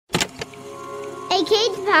A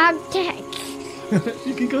kids podcast.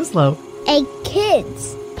 You can go slow. A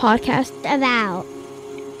kids podcast about.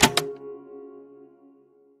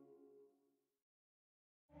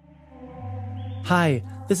 Hi,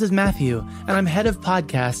 this is Matthew, and I'm head of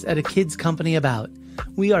podcasts at a kids company about.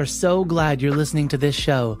 We are so glad you're listening to this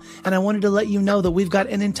show, and I wanted to let you know that we've got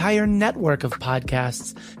an entire network of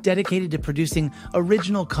podcasts dedicated to producing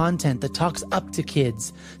original content that talks up to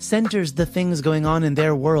kids, centers the things going on in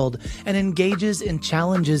their world, and engages and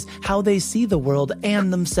challenges how they see the world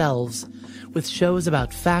and themselves. With shows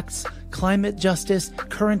about facts, climate justice,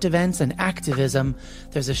 current events, and activism,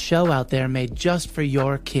 there's a show out there made just for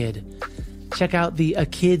your kid. Check out the A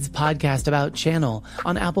Kids Podcast About channel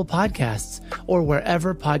on Apple Podcasts or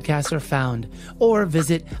wherever podcasts are found, or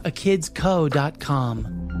visit akidsco.com.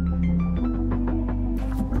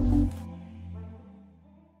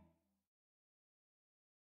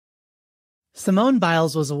 Simone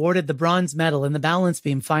Biles was awarded the bronze medal in the balance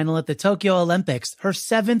beam final at the Tokyo Olympics, her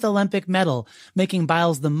 7th Olympic medal, making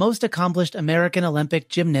Biles the most accomplished American Olympic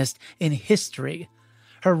gymnast in history.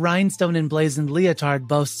 Her rhinestone-emblazoned leotard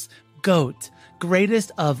boasts GOAT,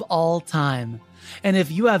 greatest of all time. And if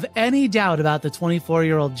you have any doubt about the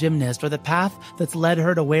 24-year-old gymnast or the path that's led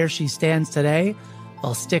her to where she stands today,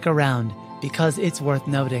 well, stick around, because it's worth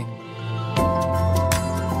noting.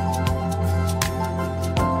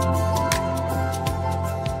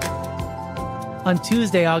 On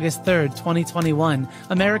Tuesday, August 3rd, 2021,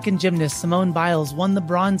 American gymnast Simone Biles won the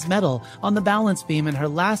bronze medal on the balance beam in her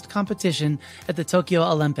last competition at the Tokyo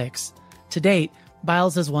Olympics. To date,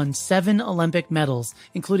 Biles has won 7 Olympic medals,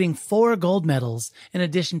 including 4 gold medals, in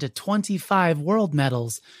addition to 25 world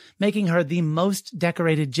medals, making her the most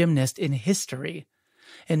decorated gymnast in history.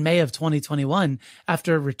 In May of 2021,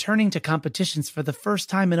 after returning to competitions for the first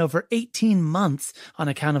time in over 18 months on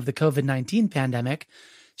account of the COVID-19 pandemic,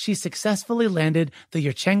 she successfully landed the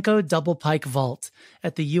Yurchenko double pike vault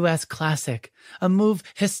at the U.S. Classic, a move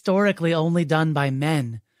historically only done by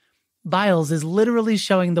men. Biles is literally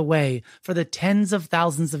showing the way for the tens of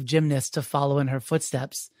thousands of gymnasts to follow in her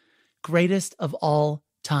footsteps. Greatest of all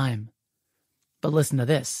time. But listen to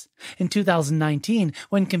this. In 2019,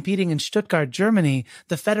 when competing in Stuttgart, Germany,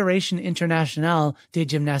 the Fédération Internationale de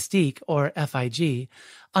Gymnastique, or FIG,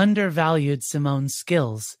 undervalued Simone's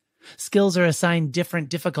skills. Skills are assigned different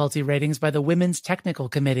difficulty ratings by the Women's Technical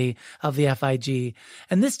Committee of the FIG,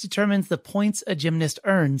 and this determines the points a gymnast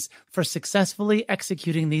earns for successfully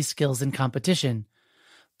executing these skills in competition.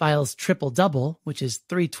 Biles' triple-double, which is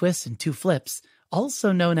 3 twists and 2 flips,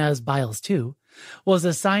 also known as Biles 2, was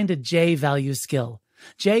assigned a J value skill.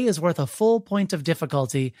 J is worth a full point of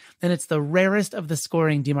difficulty, and it's the rarest of the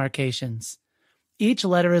scoring demarcations. Each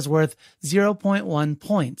letter is worth 0.1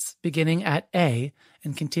 points, beginning at A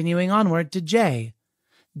and continuing onward to J.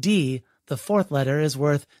 D, the 4th letter, is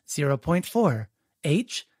worth 0.4.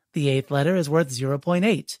 H, the 8th letter, is worth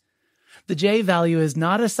 0.8. The J value is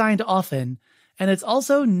not assigned often, and it's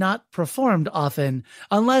also not performed often,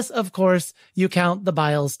 unless, of course, you count the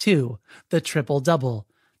Biles 2, the triple-double.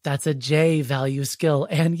 That's a J value skill,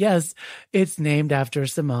 and yes, it's named after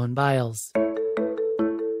Simone Biles.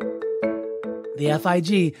 The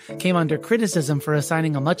FIG came under criticism for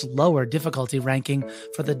assigning a much lower difficulty ranking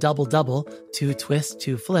for the double-double, 2 twists,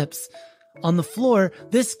 2 flips. On the floor,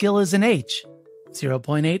 this skill is an H,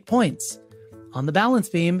 0.8 points. On the balance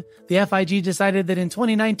beam, the FIG decided that in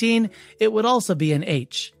 2019, it would also be an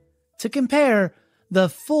H. To compare, the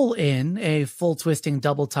full in, a full twisting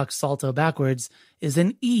double tuck salto backwards, is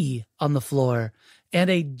an E on the floor, and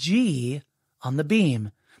a G on the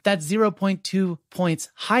beam. That's 0.2 points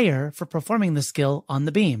higher for performing the skill on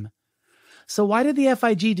the beam. So why did the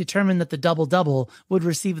FIG determine that the double-double would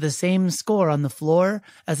receive the same score on the floor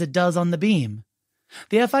as it does on the beam?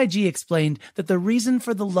 The FIG explained that the reason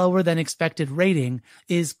for the lower than expected rating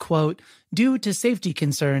is, quote, due to safety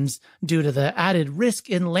concerns due to the added risk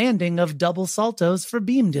in landing of double saltos for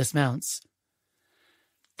beam dismounts.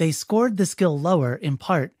 They scored the skill lower, in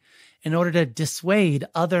part, in order to dissuade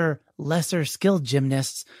other lesser skilled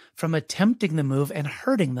gymnasts from attempting the move and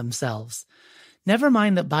hurting themselves. Never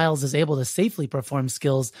mind that Biles is able to safely perform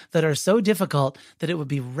skills that are so difficult that it would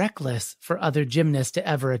be reckless for other gymnasts to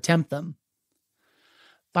ever attempt them.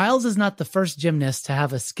 Biles is not the first gymnast to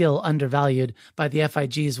have a skill undervalued by the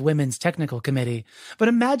FIG's Women's Technical Committee, but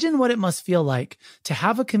imagine what it must feel like to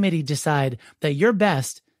have a committee decide that your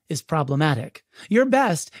best is problematic. Your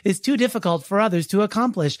best is too difficult for others to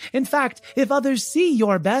accomplish. In fact, if others see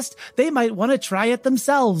your best, they might want to try it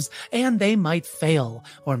themselves, and they might fail,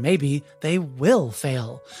 or maybe they will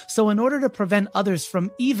fail. So in order to prevent others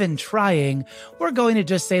from even trying, we're going to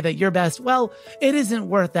just say that your best, well, it isn't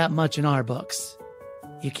worth that much in our books.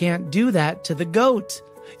 You can't do that to the GOAT.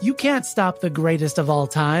 You can't stop the greatest of all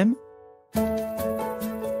time.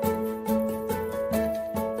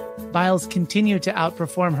 Biles continued to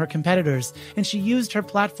outperform her competitors, and she used her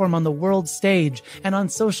platform on the world stage and on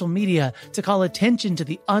social media to call attention to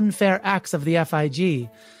the unfair acts of the FIG.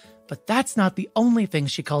 But that's not the only thing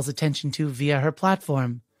she calls attention to via her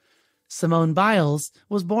platform. Simone Biles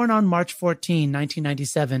was born on March 14,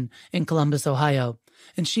 1997, in Columbus, Ohio,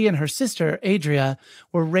 and she and her sister, Adria,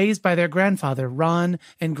 were raised by their grandfather, Ron,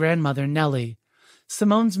 and grandmother, Nellie.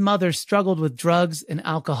 Simone's mother struggled with drugs and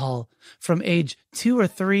alcohol from age 2 or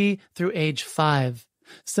 3 through age 5.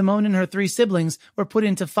 Simone and her 3 siblings were put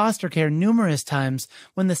into foster care numerous times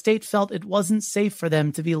when the state felt it wasn't safe for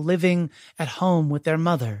them to be living at home with their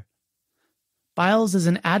mother. Biles is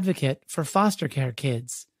an advocate for foster care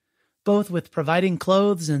kids, both with providing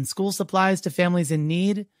clothes and school supplies to families in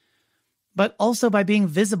need, but also by being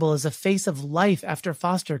visible as a face of life after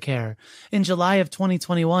foster care. In July of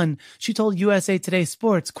 2021, she told USA Today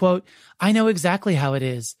Sports, quote, "I know exactly how it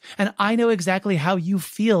is, and I know exactly how you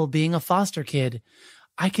feel being a foster kid.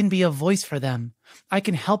 I can be a voice for them. I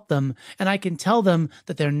can help them, and I can tell them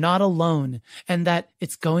that they're not alone and that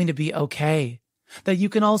it's going to be okay. That you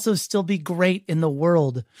can also still be great in the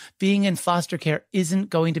world. Being in foster care isn't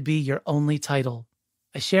going to be your only title."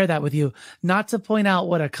 I share that with you, not to point out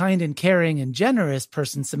what a kind and caring and generous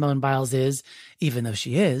person Simone Biles is, even though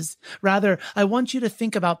she is. Rather, I want you to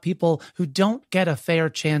think about people who don't get a fair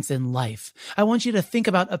chance in life. I want you to think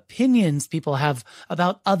about opinions people have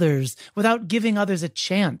about others without giving others a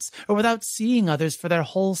chance or without seeing others for their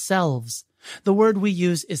whole selves. The word we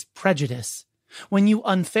use is prejudice. When you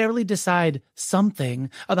unfairly decide something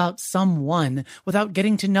about someone without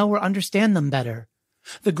getting to know or understand them better.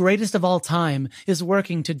 The greatest of all time is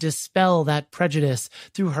working to dispel that prejudice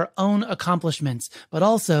through her own accomplishments, but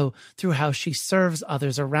also through how she serves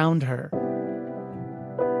others around her.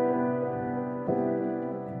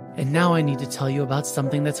 And now I need to tell you about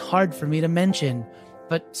something that's hard for me to mention,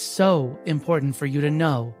 but so important for you to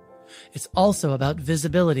know. It's also about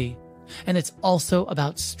visibility, and it's also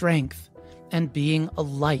about strength and being a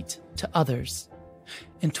light to others.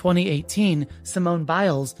 In 2018, Simone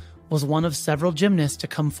Biles was one of several gymnasts to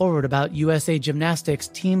come forward about USA Gymnastics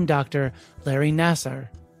team doctor Larry Nassar.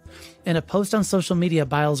 In a post on social media,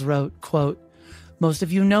 Biles wrote, quote, "Most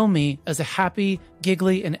of you know me as a happy,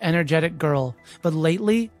 giggly, and energetic girl, but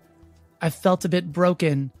lately, I've felt a bit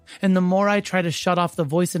broken, and the more I try to shut off the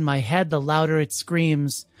voice in my head, the louder it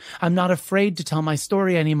screams. I'm not afraid to tell my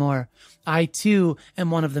story anymore. I, too, am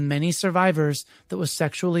one of the many survivors that was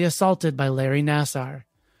sexually assaulted by Larry Nassar.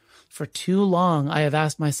 For too long, I have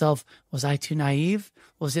asked myself, was I too naive?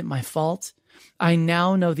 Was it my fault? I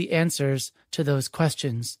now know the answers to those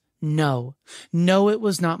questions. No. No, it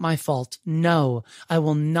was not my fault. No, I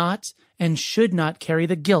will not and should not carry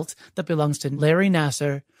the guilt that belongs to Larry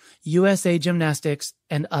Nassar, USA Gymnastics,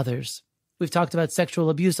 and others." We've talked about sexual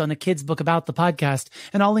abuse on a kid's book about the podcast,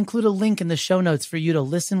 and I'll include a link in the show notes for you to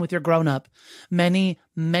listen with your grown-up. Many,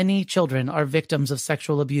 many children are victims of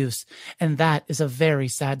sexual abuse, and that is a very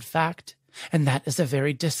sad fact. And that is a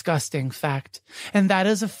very disgusting fact. And that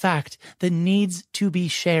is a fact that needs to be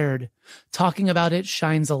shared. Talking about it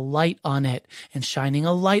shines a light on it, and shining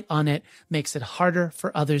a light on it makes it harder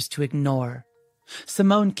for others to ignore.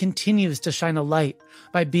 Simone continues to shine a light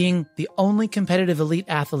by being the only competitive elite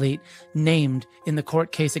athlete named in the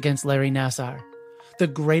court case against Larry Nassar. The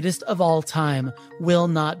greatest of all time will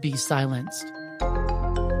not be silenced.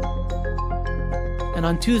 And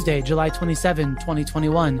on Tuesday, July 27,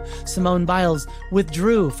 2021, Simone Biles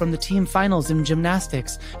withdrew from the team finals in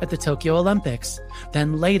gymnastics at the Tokyo Olympics,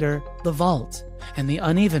 then later the vault and the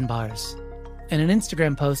uneven bars. In an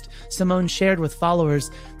Instagram post, Simone shared with followers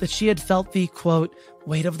that she had felt the, quote,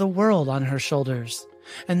 weight of the world on her shoulders.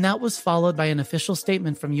 And that was followed by an official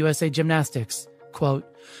statement from USA Gymnastics. Quote,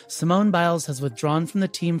 "Simone Biles has withdrawn from the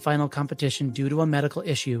team final competition due to a medical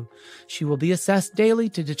issue. She will be assessed daily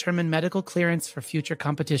to determine medical clearance for future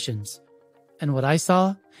competitions." And what I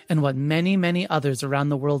saw, and what many, many others around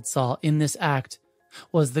the world saw in this act,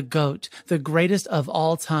 was the GOAT, the greatest of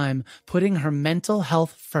all time, putting her mental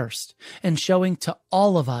health first and showing to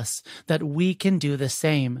all of us that we can do the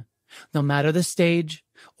same, no matter the stage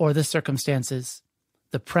or the circumstances,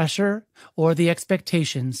 the pressure or the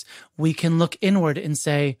expectations. We can look inward and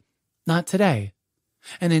say, not today.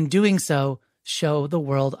 And in doing so, show the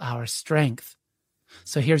world our strength.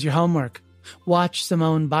 So here's your homework. Watch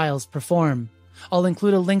Simone Biles perform. I'll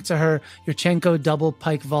include a link to her Yurchenko double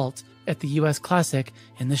pike vault at the U.S. Classic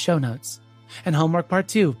in the show notes. And homework part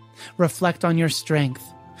 2, reflect on your strength.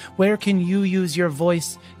 Where can you use your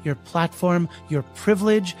voice, your platform, your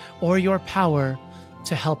privilege, or your power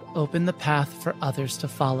to help open the path for others to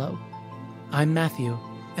follow? I'm Matthew,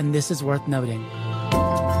 and this is Worth Noting.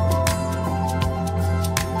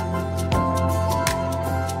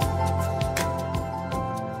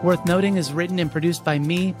 Worth Noting is written and produced by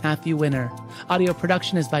me, Matthew Winner. Audio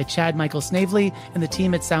production is by Chad Michael Snavely and the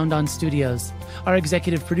team at Sound On Studios. Our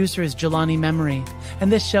executive producer is Jelani Memory,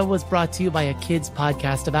 and this show was brought to you by a kids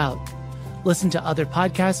podcast about. Listen to other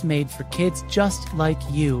podcasts made for kids just like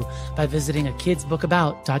you by visiting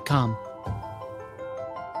akidsbookabout.com.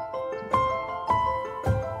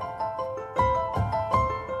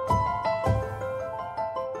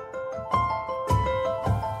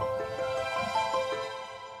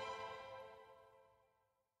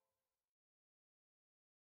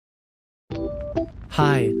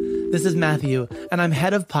 Hi, this is Matthew, and I'm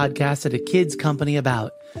head of podcasts at a kids company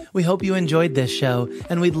about. We hope you enjoyed this show,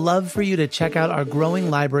 and we'd love for you to check out our growing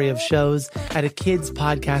library of shows at a kids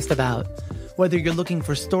podcast about. Whether you're looking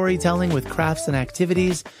for storytelling with crafts and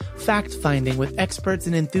activities, fact-finding with experts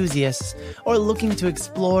and enthusiasts, or looking to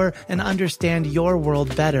explore and understand your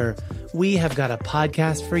world better, we have got a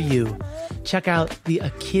podcast for you. Check out the A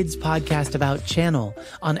Kids Podcast About channel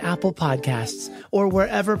on Apple Podcasts or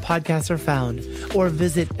wherever podcasts are found, or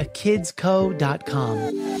visit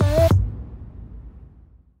akidsco.com.